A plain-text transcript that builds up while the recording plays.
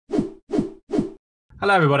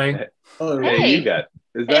Hello, everybody. Oh, hey, you Hey. got.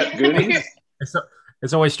 Is that Goonies? It's,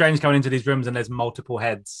 it's always strange coming into these rooms and there's multiple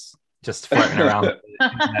heads just floating around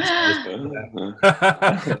the internet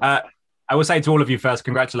space. I will say to all of you first,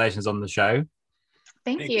 congratulations on the show.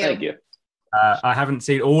 Thank you. Thank you. I haven't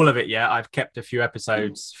seen all of it yet. I've kept a few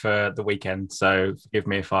episodes for the weekend, so forgive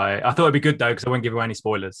me if I thought it'd be good though because I won't give away any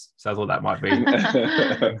spoilers. So I thought that might be.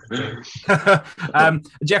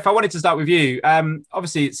 Jeff, I wanted to start with you.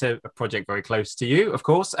 Obviously, it's a project very close to you, of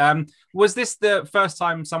course. Was this the first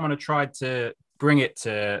time someone had tried to bring it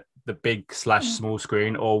to the big / small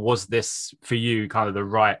screen, or was this for you kind of the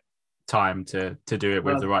right time to do it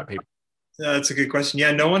with the right people? That's a good question.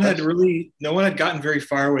 Yeah, no one had gotten very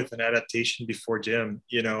far with an adaptation before Jim.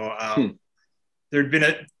 There'd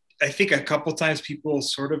been I think a couple times people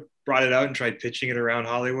sort of brought it out and tried pitching it around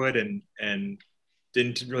Hollywood and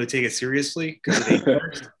didn't really take it seriously because it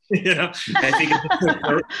ain't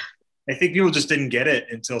I think people just didn't get it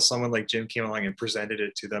until someone like Jim came along and presented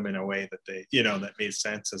it to them in a way that that made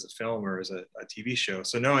sense as a film or as a TV show.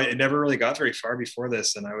 So no, it never really got very far before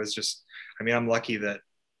this. And I'm lucky that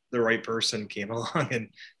the right person came along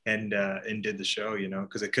and did the show,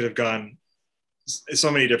 because it could have gone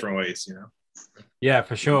so many different ways, Yeah,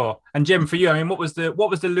 for sure. And Jim, for you, I mean, what was the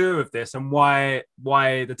lure of this, and why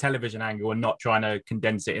the television angle and not trying to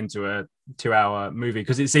condense it into a 2-hour movie?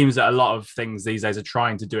 Because it seems that a lot of things these days are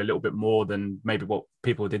trying to do a little bit more than maybe what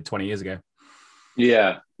people did 20 years ago.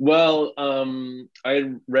 Yeah. Well,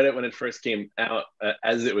 I read it when it first came out,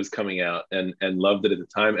 as it was coming out, and loved it at the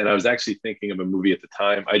time. And I was actually thinking of a movie at the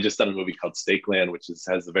time. I just done a movie called Stakeland, which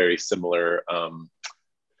has a very similar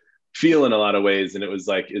feel in a lot of ways. And it was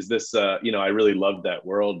like, is this I really loved that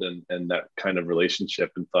world and that kind of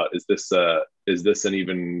relationship, and thought, is this an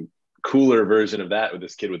even cooler version of that with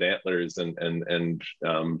this kid with antlers and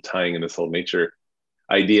tying in this whole nature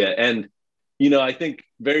idea? And I think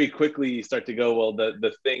very quickly you start to go, well,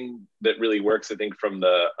 the thing that really works, I think, from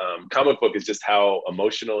the comic book is just how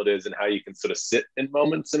emotional it is and how you can sort of sit in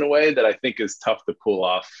moments in a way that I think is tough to pull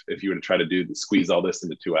off if you were to try to squeeze all this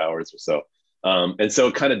into 2 hours or so. And so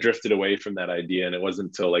it kind of drifted away from that idea. And it wasn't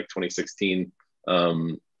until like 2016,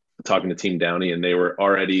 talking to Team Downey, and they were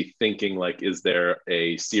already thinking like, is there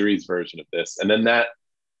a series version of this? And then that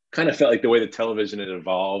kind of felt like the way the television had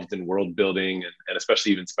evolved and world building and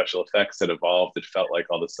especially even special effects had evolved. It felt like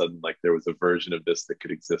all of a sudden, like there was a version of this that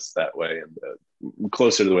could exist that way and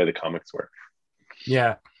closer to the way the comics were.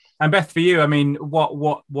 Yeah. And Beth, for you, I mean,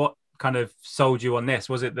 what kind of sold you on this?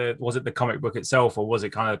 Was it the comic book itself, or was it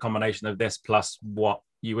kind of a combination of this plus what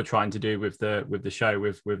you were trying to do with the show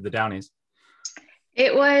with the Downies?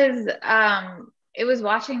 It was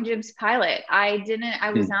watching Jim's pilot. I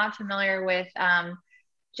was not familiar with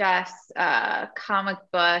Jeff's comic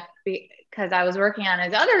book because I was working on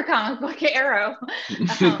his other comic book, Arrow.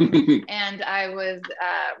 And I was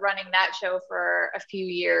running that show for a few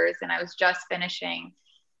years, and I was just finishing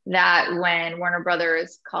that when Warner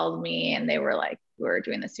Brothers called me and they were like, we're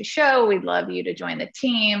doing this new show, we'd love you to join the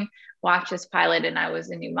team, watch this pilot. And I was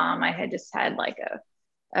a new mom. I had just had like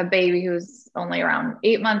a baby who was only around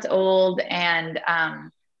 8 months old. And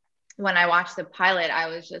when I watched the pilot, I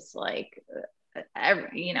was just like, as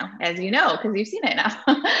because you've seen it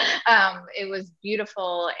now. It was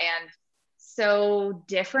beautiful and so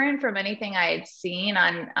different from anything I had seen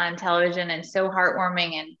on television, and so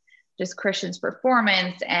heartwarming, and just Christian's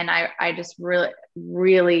performance. And I just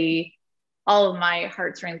really, all of my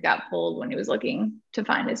heartstrings got pulled when he was looking to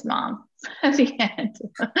find his mom at the end.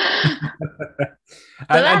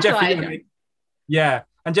 And Jeff, yeah.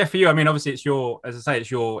 And Jeff, for you, I mean, obviously it's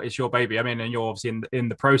your baby. I mean, and you're obviously in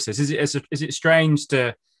the process. Is it strange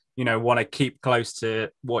to, want to keep close to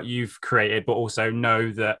what you've created, but also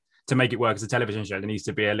know that to make it work as a television show, there needs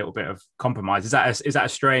to be a little bit of compromise? Is that a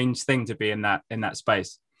strange thing to be in that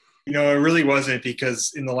space? It really wasn't,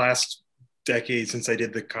 because in the last decade since I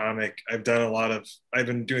did the comic, I've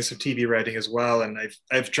been doing some TV writing as well, and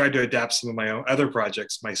I've tried to adapt some of my own other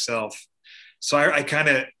projects myself. So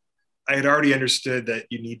I had already understood that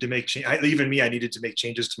you need to make change. Even me, I needed to make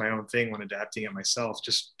changes to my own thing when adapting it myself.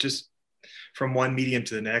 Just from one medium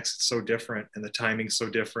to the next, it's so different, and the timing's so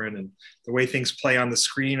different, and the way things play on the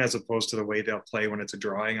screen as opposed to the way they'll play when it's a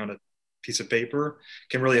drawing on a piece of paper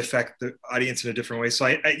can really affect the audience in a different way. So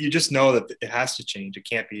you just know that it has to change. It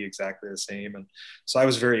can't be exactly the same. And so I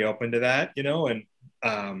was very open to that,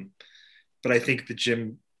 but I think that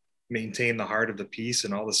Jim maintained the heart of the piece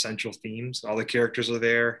and all the central themes. All the characters are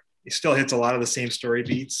there. He still hits a lot of the same story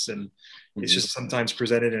beats, and it's just sometimes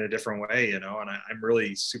presented in a different way, and I'm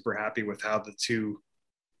really super happy with how the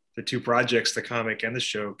two projects, the comic and the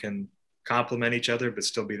show, can complement each other, but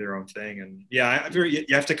still be their own thing. And yeah, you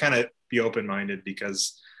have to kind of be open-minded,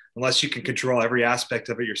 because unless you can control every aspect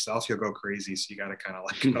of it yourself, you'll go crazy. So you got to kind of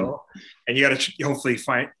let go, and you got to hopefully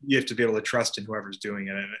you have to be able to trust in whoever's doing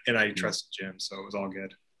it. And I trusted Jim, so it was all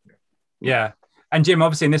good. Yeah. And Jim,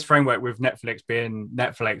 obviously in this framework with Netflix being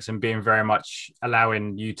Netflix and being very much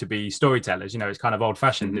allowing you to be storytellers, it's kind of old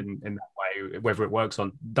fashioned in that way, whether it works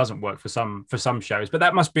on, doesn't work for some shows, but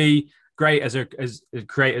that must be great as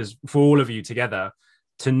creators for all of you together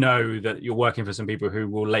to know that you're working for some people who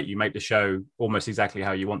will let you make the show almost exactly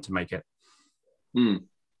how you want to make it.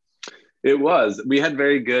 It was. We had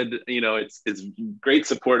very good, it's great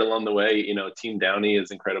support along the way. Team Downey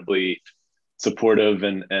is incredibly supportive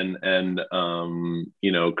and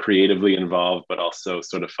creatively involved, but also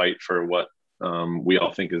sort of fight for what we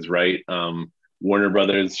all think is right. Warner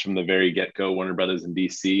Brothers from the very get-go, Warner Brothers in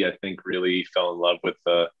DC, I think really fell in love with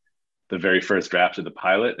the very first draft of the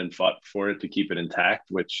pilot and fought for it to keep it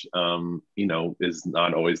intact, which is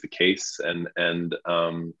not always the case. And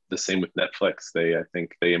the same with Netflix. I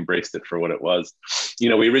think they embraced it for what it was.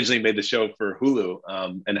 We originally made the show for Hulu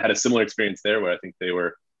and had a similar experience there, where I think they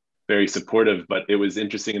were very supportive, but it was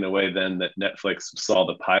interesting in a way then that Netflix saw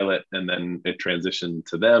the pilot and then it transitioned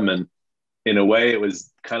to them. And in a way, it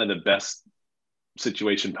was kind of the best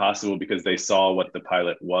situation possible, because they saw what the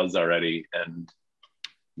pilot was already, and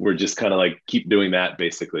we're just kind of like, keep doing that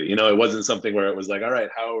basically. It wasn't something where it was like, all right,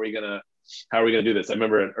 how are we gonna do this? I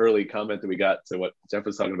remember an early comment that we got to what Jeff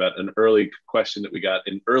was talking about. An early question that we got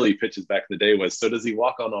in early pitches back in the day was, so does he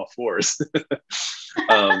walk on all fours?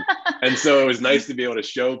 And so it was nice to be able to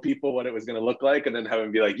show people what it was going to look like, and then have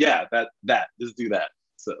him be like, yeah, that just do that.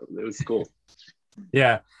 So it was cool.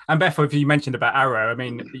 Yeah. And Beth, if you mentioned about Arrow, I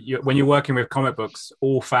mean, when you're working with comic books,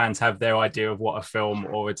 all fans have their idea of what a film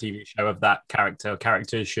or a TV show of that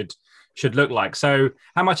characters should look like. So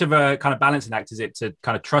how much of a kind of balancing act is it to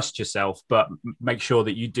kind of trust yourself, but make sure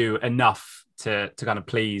that you do enough to kind of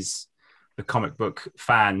please the comic book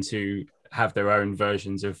fans who have their own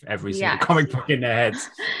versions of every single comic book in their heads?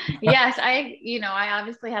 Yes, I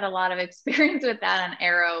obviously had a lot of experience with that on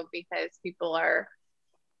Arrow, because people are,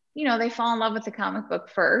 they fall in love with the comic book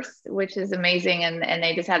first, which is amazing. And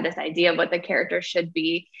they just have this idea of what the character should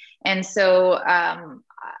be. And so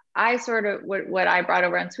I sort of, what I brought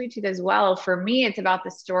over on Sweet Tooth as well, for me, it's about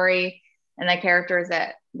the story and the characters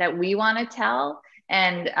that we want to tell.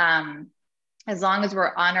 And as long as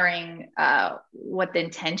we're honoring what the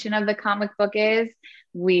intention of the comic book is,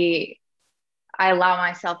 I allow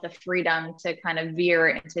myself the freedom to kind of veer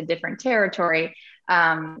into different territory.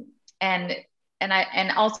 And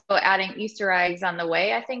also adding Easter eggs on the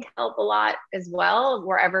way, I think help a lot as well,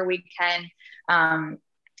 wherever we can,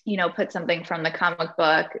 put something from the comic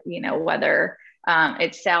book, whether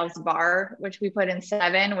it's Sal's bar, which we put in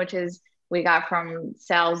 7, which is, we got from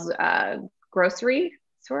Sal's grocery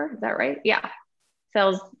store. Is that right? Yeah.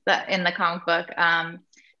 Sells that in the comic book.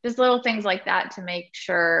 Just little things like that to make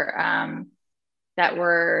sure that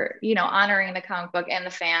we're, honoring the comic book and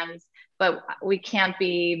the fans, but we can't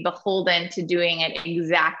be beholden to doing it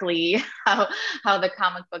exactly how the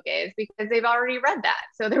comic book is, because they've already read that.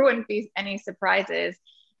 So there wouldn't be any surprises,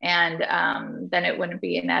 and then it wouldn't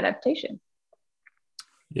be an adaptation.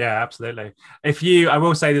 Yeah, absolutely. I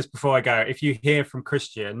will say this before I go, if you hear from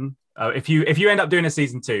Christian, if you end up doing a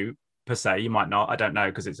season 2 per se, you might not, I don't know,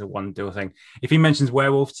 because it's a one deal thing. If he mentions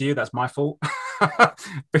werewolf to you, that's my fault.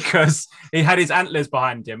 Because he had his antlers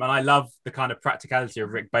behind him, and I love the kind of practicality of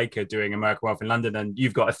Rick Baker doing American Werewolf in London, and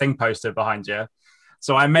you've got a thing poster behind you.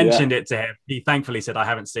 So I mentioned it to him. He thankfully said, I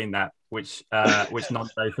haven't seen that, which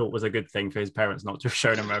Nonso thought was a good thing for his parents not to have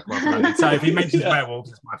shown American Werewolf in London. So if he mentions werewolves,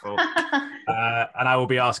 it's my fault. And I will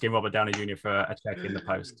be asking Robert Downey Jr. for a check in the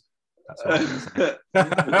post. That's what I'm going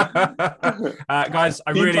to say. Guys,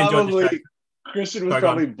 I really enjoyed the show. Christian was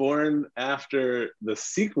probably born after the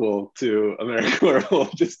sequel to American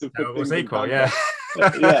Werewolf, just to put things in context.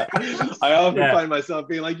 Yeah. I often find myself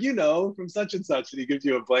being like, from such and such, and he gives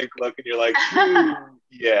you a blank look, and you're like,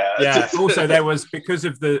 yeah. Also, there was because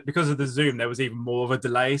of the Zoom, there was even more of a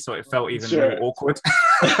delay, so it felt even more awkward.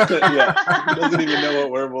 He doesn't even know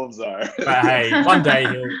what werewolves are. But hey, one day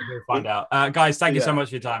he'll find out. Guys, thank you so much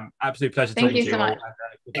for your time. Absolute pleasure talking to you all.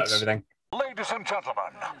 Good luck with everything. Ladies and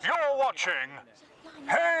gentlemen, you're watching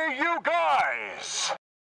Hey You Guys!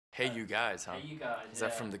 Hey You Guys, huh? Hey You Guys. Is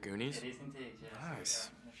that from the Goonies? It is indeed, yes. Nice.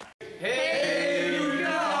 Hey